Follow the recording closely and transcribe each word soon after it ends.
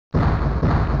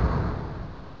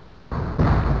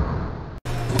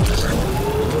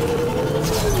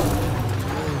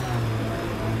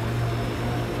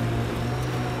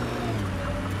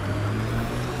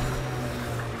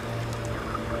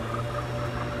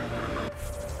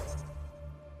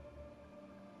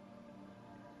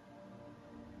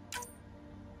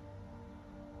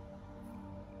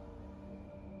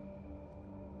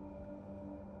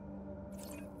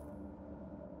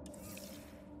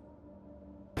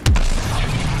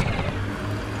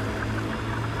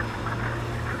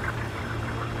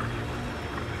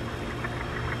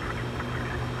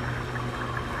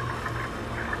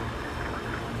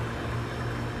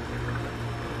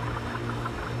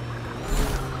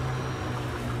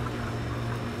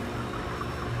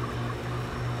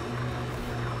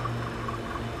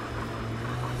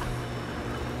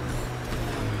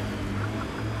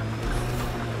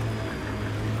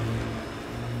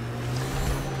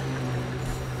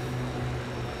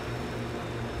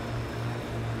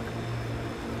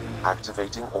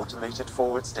Activating automated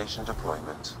forward station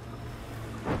deployment.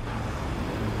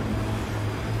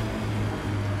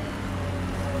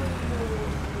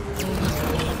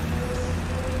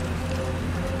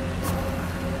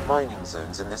 Mining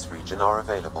zones in this region are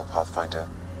available, Pathfinder.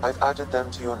 I've added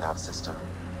them to your nav system.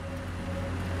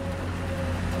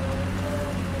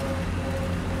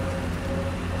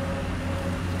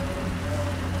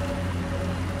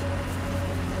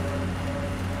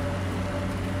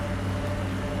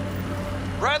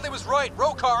 Bradley was right.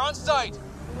 Rokar on site.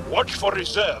 Watch for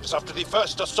reserves after the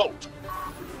first assault.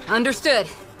 Understood.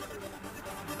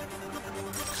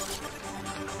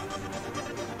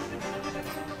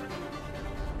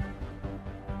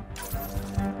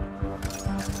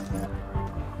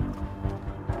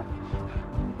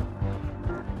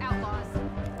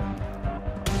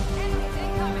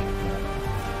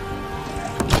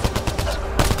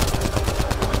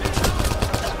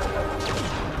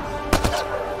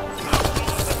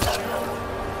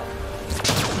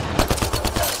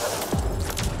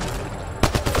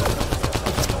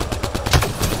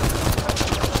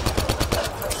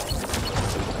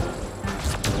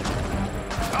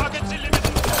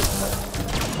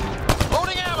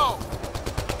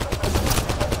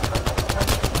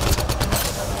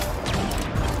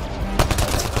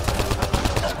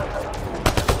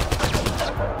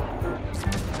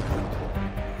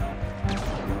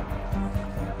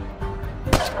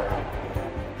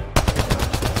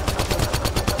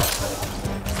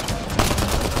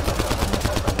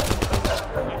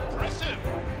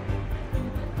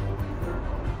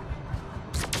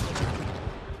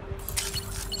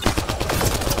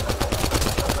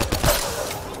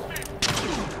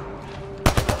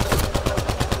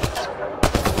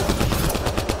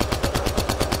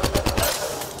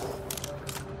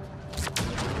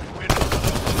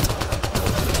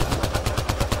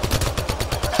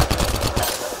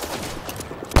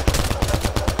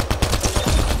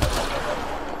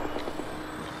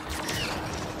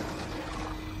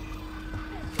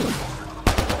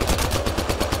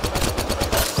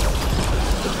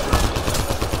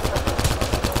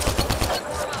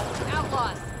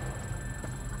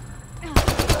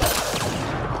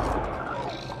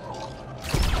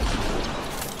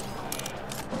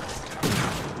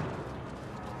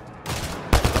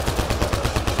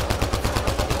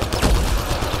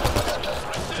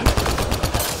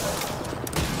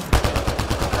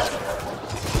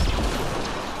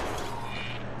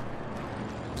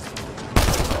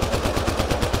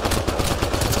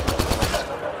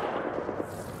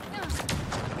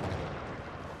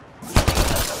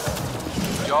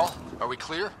 We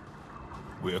clear?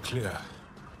 We're clear.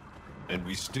 And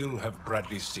we still have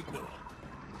Bradley's signal.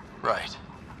 Right.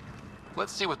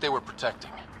 Let's see what they were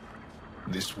protecting.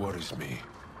 This worries me.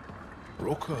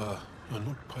 Roka are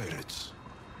not pirates.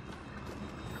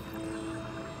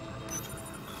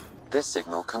 This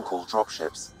signal can call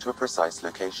dropships to a precise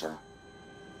location.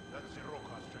 That's the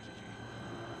Roka strategy.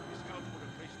 The scouts will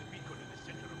replace the beacon in the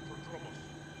center of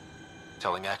Prodromos.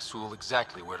 Telling Axul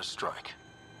exactly where to strike.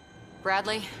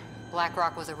 Bradley,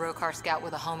 Blackrock was a Rokar scout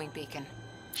with a homing beacon.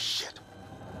 Shit.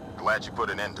 Glad you put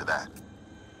an end to that.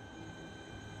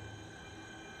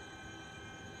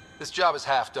 This job is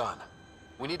half done.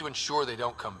 We need to ensure they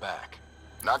don't come back.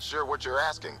 Not sure what you're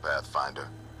asking, Pathfinder.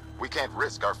 We can't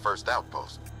risk our first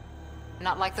outpost.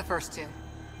 Not like the first two.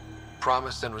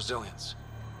 Promise and resilience.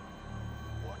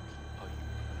 What are you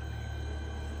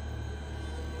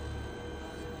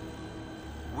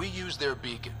planning? We use their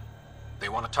beacon. They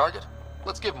want a target?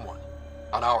 Let's give them one.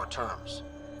 On our terms.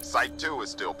 Site 2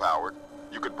 is still powered.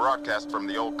 You could broadcast from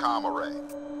the old comm array.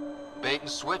 Bait and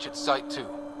switch at Site 2.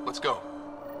 Let's go.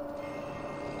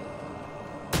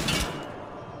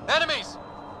 Enemies!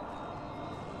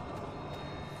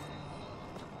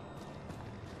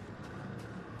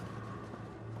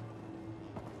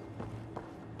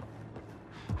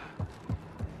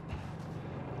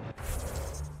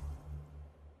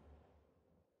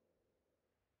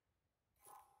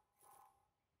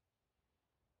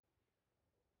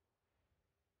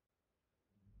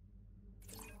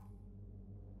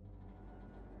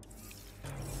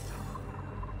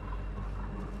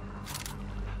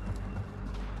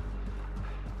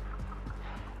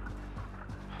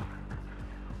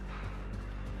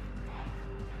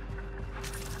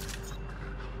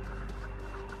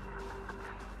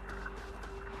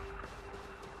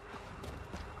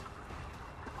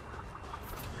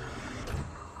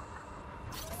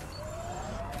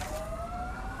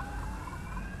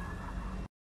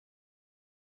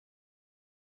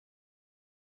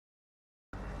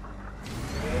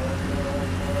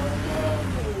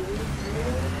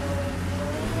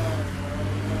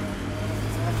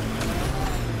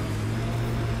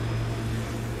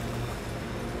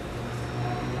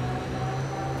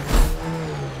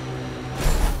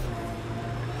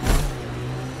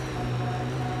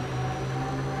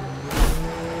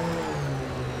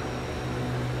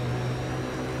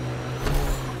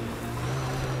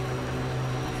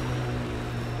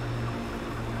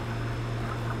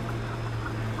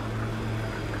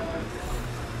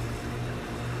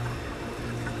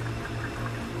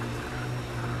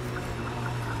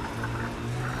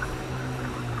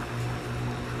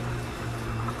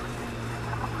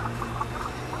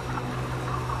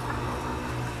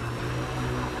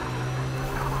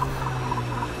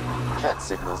 Cat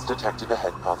signals detected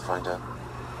ahead, Pathfinder.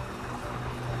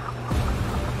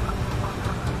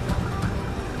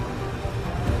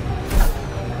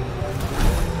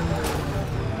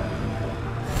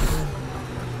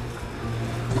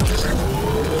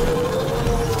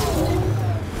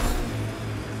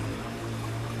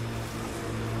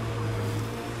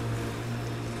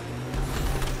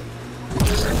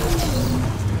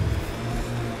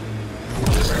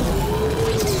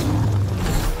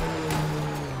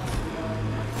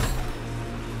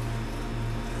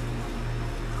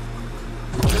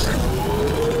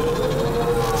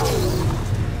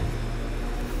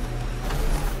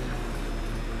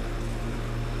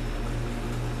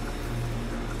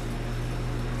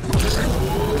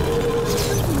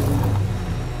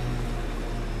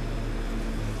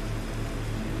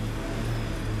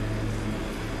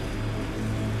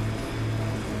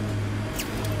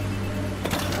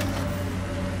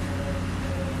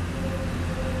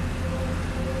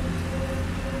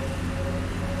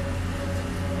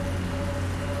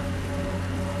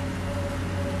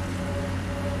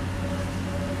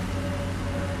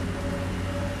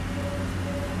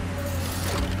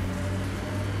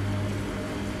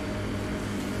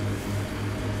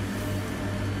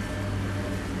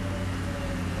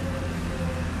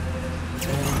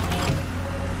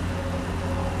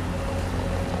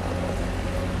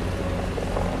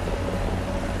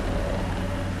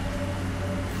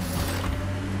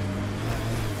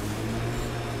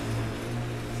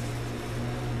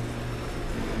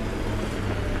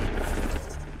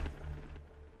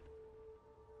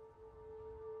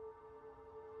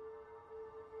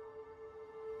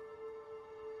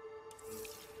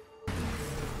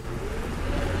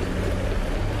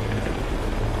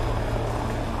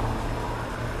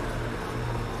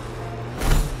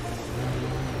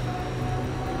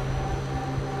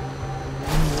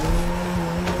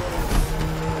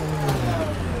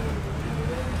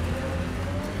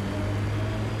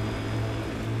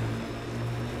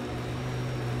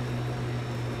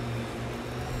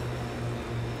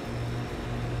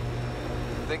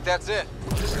 Think that's it?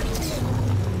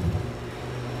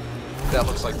 That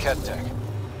looks like Ket Tech.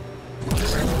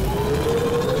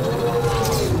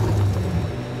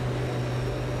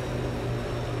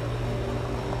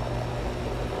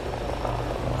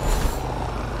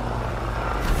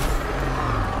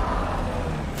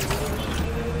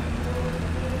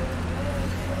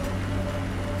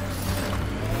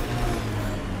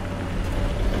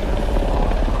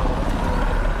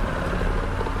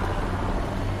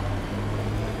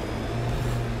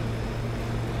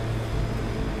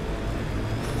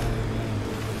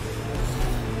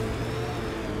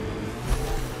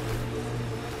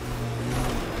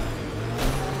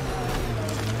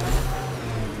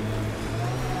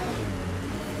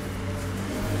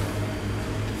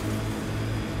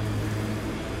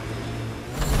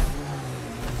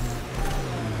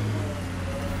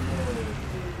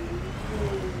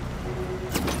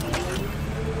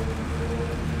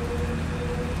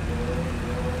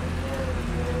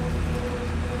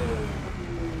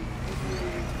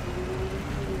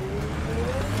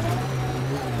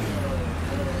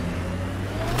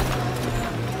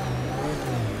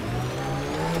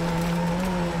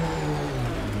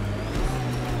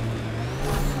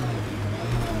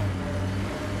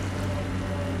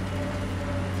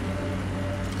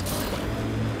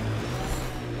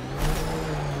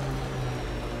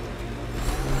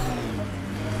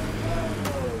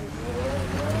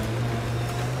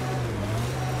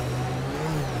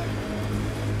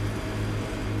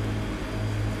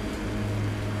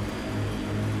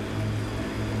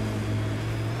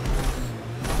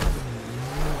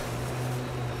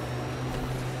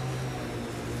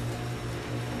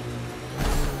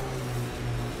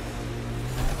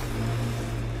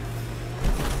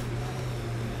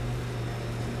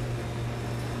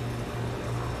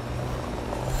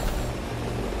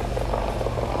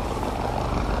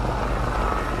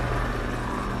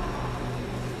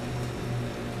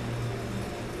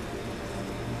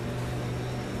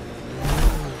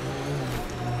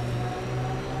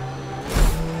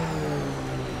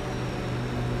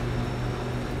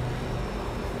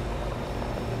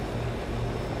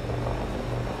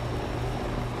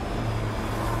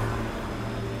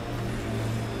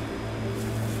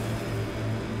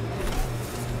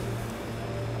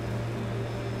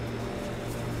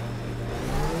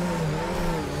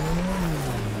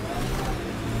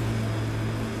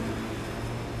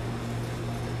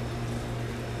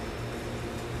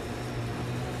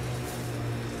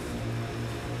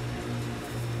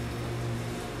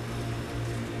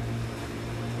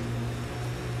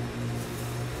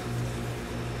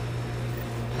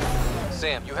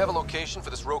 Sam, you have a location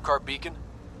for this Rokar beacon?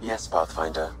 Yes,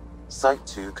 Pathfinder. Site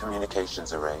 2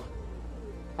 communications array.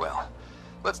 Well,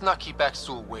 let's not keep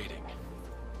Axul waiting.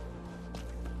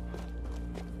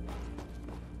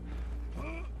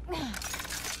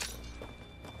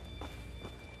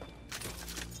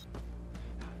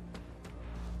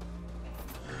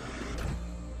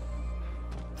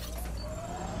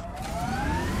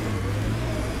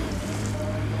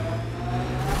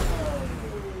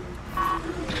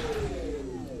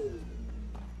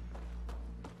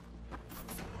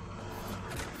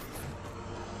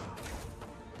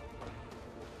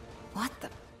 What the...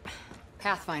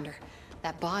 Pathfinder,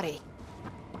 that body.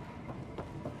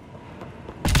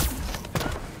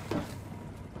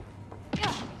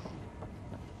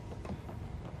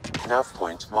 Nav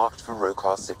point marked for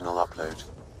Rokar signal upload.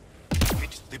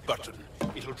 Hit the button.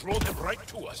 It'll draw them right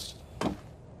to us.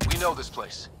 We know this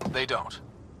place. They don't.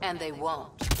 And they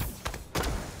won't.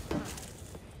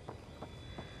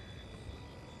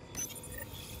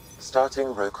 Starting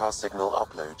Rokar signal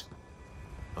upload.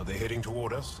 Are they heading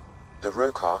toward us? The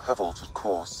Rokar have altered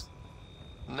course.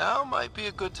 Now might be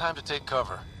a good time to take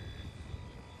cover.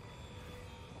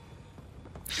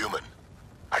 Human,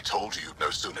 I told you you'd know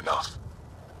soon enough.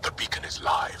 The beacon is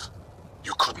live.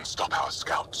 You couldn't stop our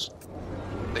scouts.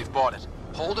 They've bought it.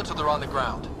 Hold until they're on the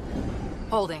ground.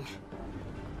 Holding.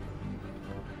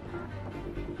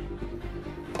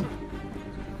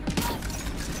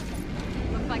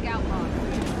 Looks like outlaws.